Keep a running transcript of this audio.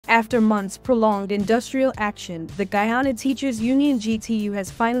After months prolonged industrial action, the Guyana Teachers Union GTU has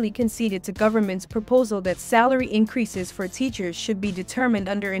finally conceded to government's proposal that salary increases for teachers should be determined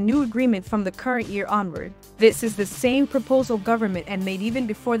under a new agreement from the current year onward. This is the same proposal government had made even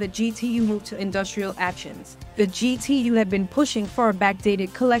before the GTU moved to industrial actions. The GTU had been pushing for a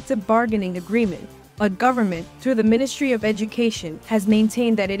backdated collective bargaining agreement. But government, through the Ministry of Education, has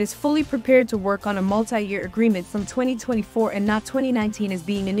maintained that it is fully prepared to work on a multi-year agreement from 2024 and not 2019 as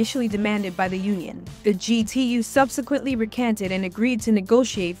being initially demanded by the union. The GTU subsequently recanted and agreed to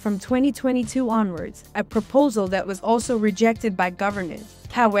negotiate from 2022 onwards, a proposal that was also rejected by government.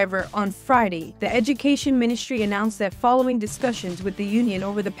 However, on Friday, the Education Ministry announced that following discussions with the union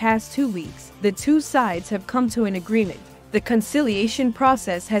over the past 2 weeks, the two sides have come to an agreement. The conciliation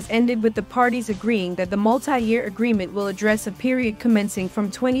process has ended with the parties agreeing that the multi-year agreement will address a period commencing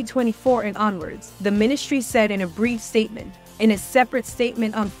from 2024 and onwards, the ministry said in a brief statement. In a separate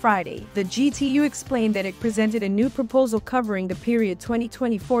statement on Friday, the GTU explained that it presented a new proposal covering the period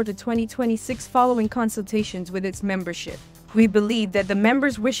 2024 to 2026 following consultations with its membership. We believe that the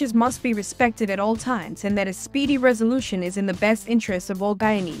members' wishes must be respected at all times and that a speedy resolution is in the best interests of all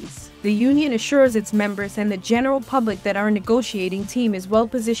Guyanese. The union assures its members and the general public that our negotiating team is well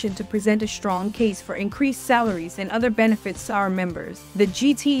positioned to present a strong case for increased salaries and other benefits to our members, the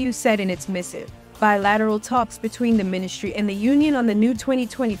GTU said in its missive. Bilateral talks between the ministry and the union on the new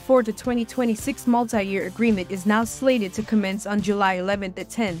 2024 to 2026 multi-year agreement is now slated to commence on July 11th at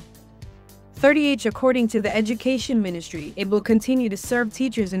 10:30 according to the Education Ministry. It will continue to serve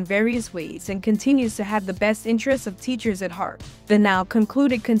teachers in various ways and continues to have the best interests of teachers at heart. The now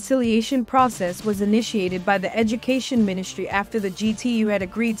concluded conciliation process was initiated by the Education Ministry after the GTU had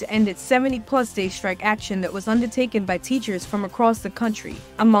agreed to end its 70-plus day strike action that was undertaken by teachers from across the country.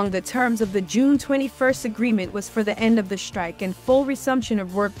 Among the terms of the June 21st agreement was for the end of the strike and full resumption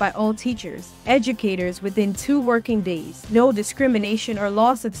of work by all teachers, educators within 2 working days, no discrimination or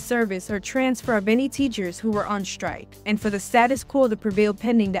loss of service or transfer of any teachers who were on strike, and for the status quo to prevail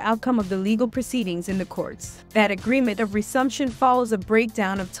pending the outcome of the legal proceedings in the courts. That agreement of resumption follows a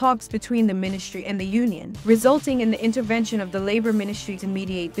breakdown of talks between the ministry and the union, resulting in the intervention of the labor ministry to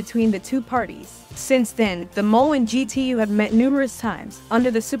mediate between the two parties. Since then, the MO and GTU have met numerous times, under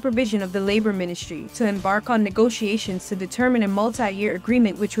the supervision of the labor ministry, to embark on negotiations to determine a multi-year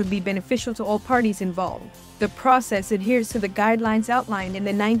agreement which would be beneficial to all parties involved. The process adheres to the guidelines outlined in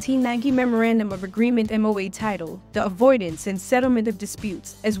the 1990 Memorandum of Agreement MOA titled The Avoidance and Settlement of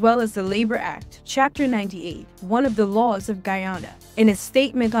Disputes, as well as the Labor Act, Chapter 98, one of the laws of Guyana. In a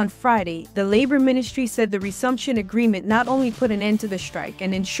statement on Friday, the Labor Ministry said the resumption agreement not only put an end to the strike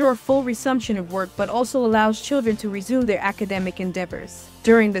and ensure full resumption of work but also allows children to resume their academic endeavors.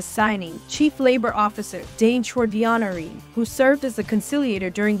 During the signing, Chief Labor Officer Dane Goddyana, who served as the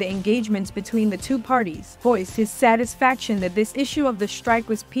conciliator during the engagements between the two parties, voiced his satisfaction that this issue of the strike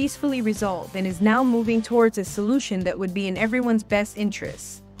was peacefully resolved and is now moving towards a solution that would be in everyone's best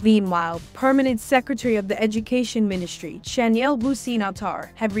interests. Meanwhile, Permanent Secretary of the Education Ministry, Chaniel Businatar,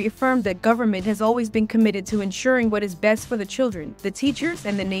 had reaffirmed that government has always been committed to ensuring what is best for the children, the teachers,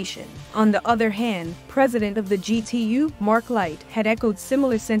 and the nation. On the other hand, President of the GTU, Mark Light, had echoed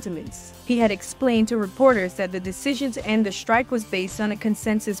similar sentiments. He had explained to reporters that the decision to end the strike was based on a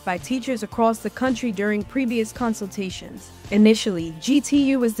consensus by teachers across the country during previous consultations. Initially,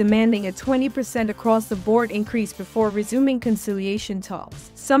 GTU was demanding a 20% across-the-board increase before resuming conciliation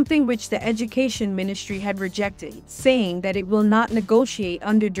talks, something which the Education Ministry had rejected, saying that it will not negotiate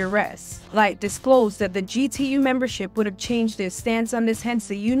under duress. Light disclosed that the GTU membership would have changed their stance on this, hence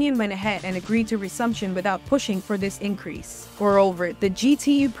the union went ahead and agreed to resumption without pushing for this increase. Moreover, the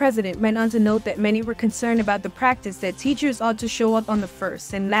GTU president went on to note that many were concerned about the practice that teachers ought to show up on the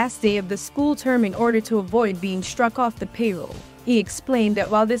first and last day of the school term in order to avoid being struck off the payroll. He explained that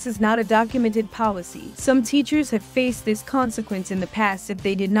while this is not a documented policy, some teachers have faced this consequence in the past if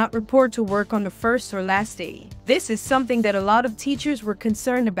they did not report to work on the first or last day. This is something that a lot of teachers were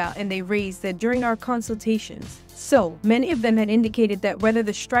concerned about, and they raised that during our consultations. So, many of them had indicated that whether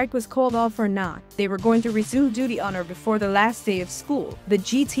the strike was called off or not, they were going to resume duty on or before the last day of school, the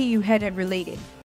GTU head had related.